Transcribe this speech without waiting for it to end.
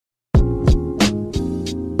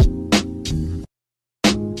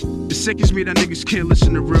sickens me that niggas can't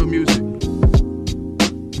listen to real music.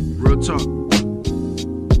 Real talk.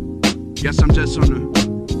 Guess I'm just on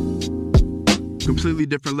a completely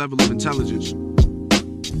different level of intelligence.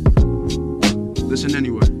 Listen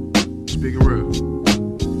anyway, speaking real.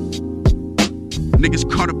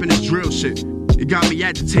 Niggas caught up in this drill shit. It got me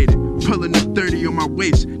agitated, pulling the 30 on my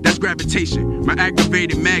waist, that's gravitation. My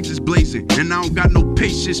aggravated mags is blazing, and I don't got no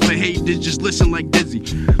patience for haters, just listen like Dizzy.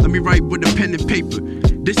 Let me write with a pen and paper.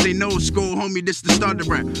 This ain't no school, homie, this the start of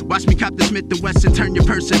rap. Watch me cop the Smith & Wesson, turn your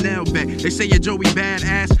personnel back. They say you're Joey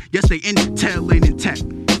badass, guess they intel ain't intact.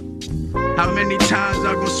 How many times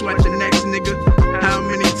I gon' sweat the next nigga? How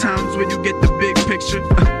many times will you get the big picture?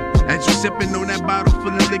 As you sippin' on that bottle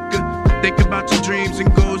full of liquor, think about your dreams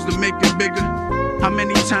and goals to make it bigger. How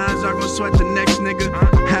many times I gon' sweat the next nigga?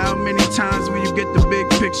 How many times will you get the big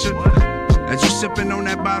picture? As you sippin' on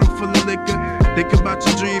that bottle full of liquor, think about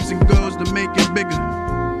your dreams and goals to make it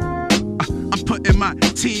bigger. I'm putting my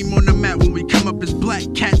team on the map when we come up as black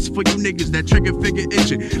cats for you niggas that trigger figure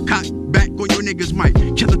itching. Cock back on your niggas might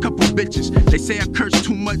kill a couple bitches. They say I curse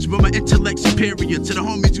too much, but my intellect superior to the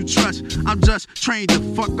homies you trust. I'm just trained to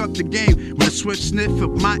fuck up the game with a swift sniff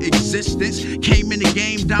of my existence. Came in the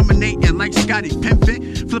game dominating like Scotty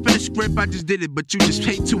Pimpin'. Flipping the script, I just did it, but you just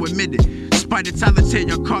hate to admit it. Spider Tyler tell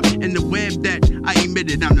y'all caught in the web that I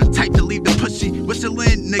emitted. I'm the type to leave the pussy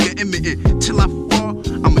whistling, nigga emitting. Till I fall,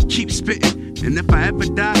 I'ma keep spitting. And if I ever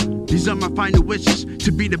die, these are my final wishes.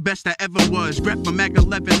 To be the best I ever was. Grab my Mag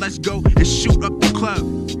 11, let's go and shoot up the club.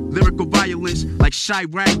 Lyrical violence like Shy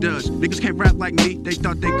Rag does. Niggas can't rap like me, they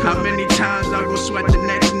thought they could. How many times I gon' sweat the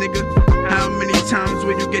next nigga? How many times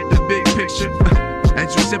will you get the big picture?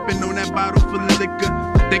 As you sippin' on that bottle full of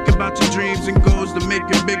liquor, think about your dreams and goals to make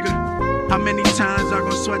it bigger. How many times I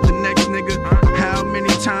gon' sweat the next nigga? How many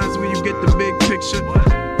times will you get the big picture?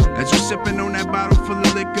 As you sippin' on that bottle full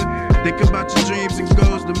of liquor, think about your dreams and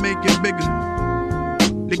goals to make it bigger.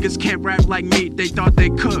 Niggas can't rap like me, they thought they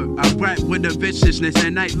could. I rap with a viciousness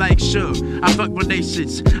and I like Suge. I fuck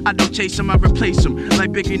relations, I don't chase them, I replace them.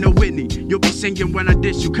 Like Biggie, no Whitney, you'll be singing when I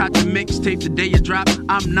diss you. Caught the mixtape the day you drop,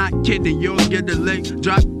 I'm not kidding. You'll get the leg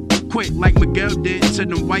drop quick like Miguel did to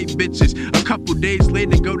them white bitches. A couple days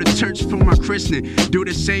later, go to church for my christening. Do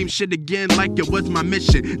the same shit again like it was my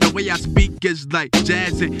mission. The way I speak is like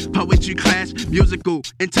jazz and poetry class. Musical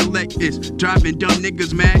intellect is driving dumb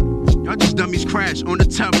niggas mad. Y'all just dummies crash on the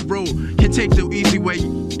tough road. Can't take the easy way,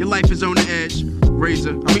 your life is on the edge.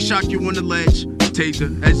 Razor, I'ma shock you on the ledge.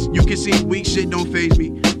 Taser, as you can see, weak shit don't faze me.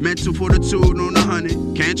 Mental fortitude on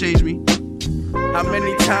 100, can't change me. How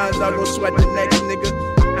many times I gon' sweat the next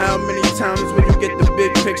nigga? How many times will you get the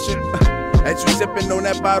big picture? As you sippin' on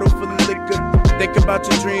that bottle full of liquor, think about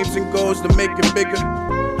your dreams and goals to make it bigger.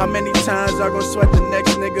 How many times I gon' sweat the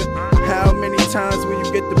next nigga? How many times will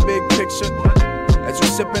you get the big picture? As you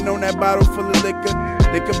sippin' on that bottle full of liquor,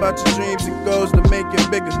 think about your dreams and goals to make it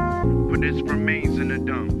bigger. But this remains in the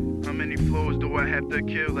dump. How many floors do I have to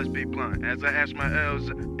kill? Let's be blunt. As I ask my L's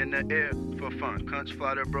in the air for fun. Cunts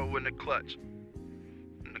fly their bro in the clutch.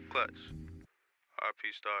 In the clutch.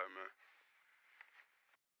 RP Star, man.